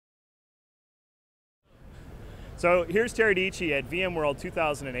So here's Teradici at VMworld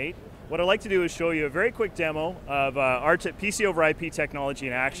 2008. What I'd like to do is show you a very quick demo of our PC over IP technology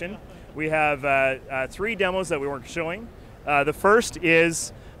in action. We have three demos that we were showing. The first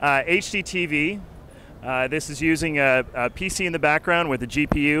is HDTV. This is using a PC in the background with a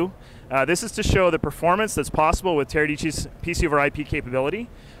GPU. This is to show the performance that's possible with Teradici's PC over IP capability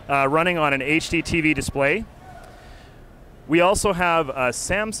running on an HDTV display. We also have a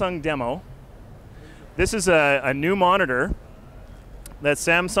Samsung demo. This is a new monitor that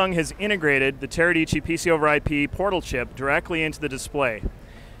Samsung has integrated the Teradici PC over IP portal chip directly into the display.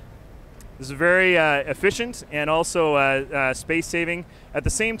 This is very efficient and also space saving. At the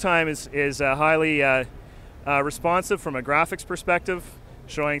same time is highly responsive from a graphics perspective,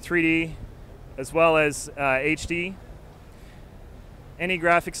 showing 3D as well as HD. Any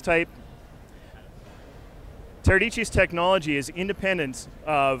graphics type. Teradici's technology is independent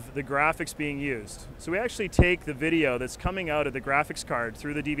of the graphics being used. So we actually take the video that's coming out of the graphics card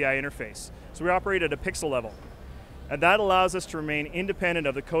through the DVI interface. So we operate at a pixel level. And that allows us to remain independent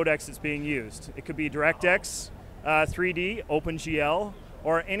of the codecs that's being used. It could be DirectX 3D, OpenGL,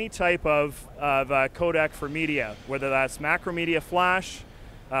 or any type of codec for media, whether that's Macromedia Flash,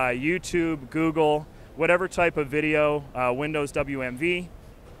 YouTube, Google, whatever type of video, Windows WMV.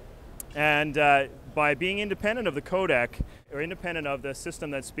 And by being independent of the codec, or independent of the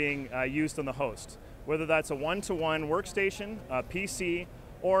system that's being used on the host, whether that's a one-to-one workstation, a PC,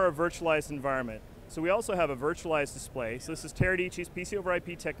 or a virtualized environment. So we also have a virtualized display. So this is Teradici's PC over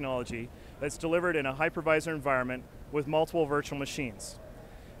IP technology that's delivered in a hypervisor environment with multiple virtual machines.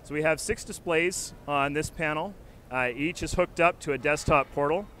 So we have 6 displays on this panel. Each is hooked up to a desktop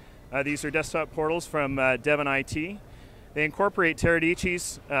portal. These are desktop portals from Devon IT. They incorporate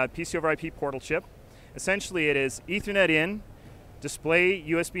Teradici's PC over IP portal chip. Essentially, it is Ethernet in, display,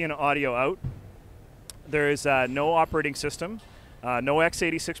 USB, and audio out. There is no operating system, no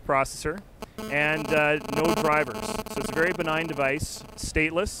x86 processor, and no drivers. So it's a very benign device,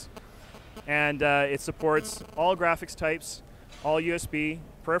 stateless, and it supports all graphics types, all USB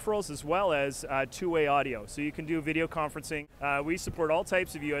peripherals, as well as two-way audio. So you can do video conferencing. We support all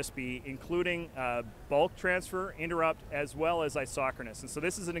types of USB, including bulk transfer, interrupt, as well as isochronous. And so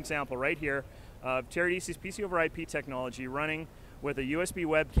this is an example right here of Teradici's PC over IP technology running with a USB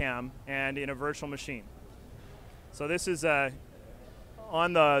webcam and in a virtual machine. So this is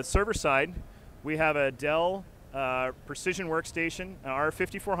on the server side. We have a Dell Precision Workstation,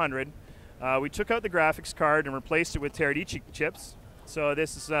 R5400. We took out the graphics card and replaced it with Teradici chips. So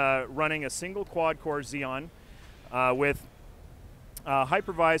this is running a single quad-core Xeon with a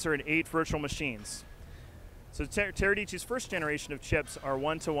hypervisor and 8 virtual machines. So Teradici's first generation of chips are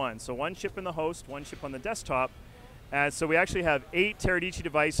one-to-one. So 1 chip in the host, 1 chip on the desktop. And so we actually have 8 Teradici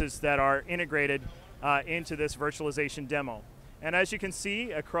devices that are integrated into this virtualization demo. And as you can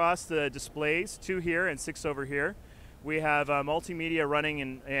see across the displays, 2 here and 6 over here, we have multimedia running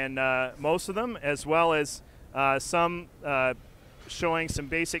in most of them, as well as some showing some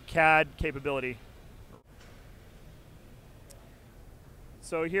basic CAD capability.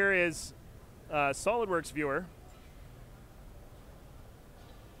 So here is a SolidWorks viewer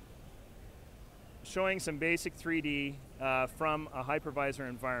showing some basic 3D from a hypervisor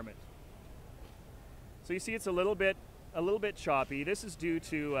environment. So you see it's a little bit choppy. This is due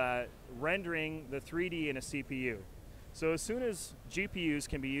to rendering the 3D in a CPU. So as soon as GPUs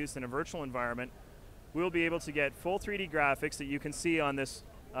can be used in a virtual environment, we'll be able to get full 3D graphics that you can see on this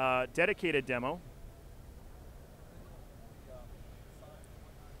dedicated demo.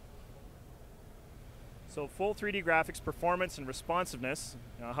 So full 3D graphics performance and responsiveness.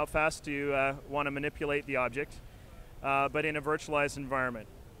 How fast do you want to manipulate the object, but in a virtualized environment.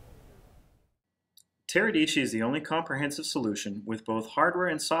 Teradici is the only comprehensive solution with both hardware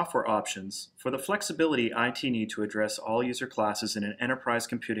and software options for the flexibility IT need to address all user classes in an enterprise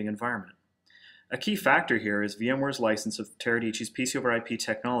computing environment. A key factor here is VMware's license of Teradici's PC over IP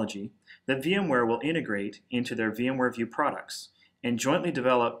technology that VMware will integrate into their VMware View products and jointly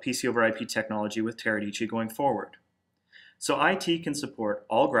develop PC over IP technology with Teradici going forward. So IT can support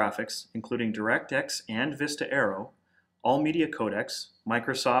all graphics, including DirectX and Vista Aero, all media codecs,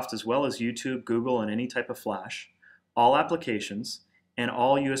 Microsoft as well as YouTube, Google, and any type of flash, all applications, and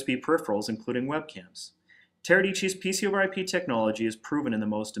all USB peripherals, including webcams. Teradici's PC over IP technology is proven in the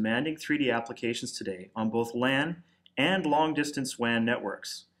most demanding 3D applications today on both LAN and long-distance WAN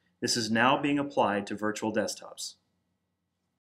networks. This is now being applied to virtual desktops.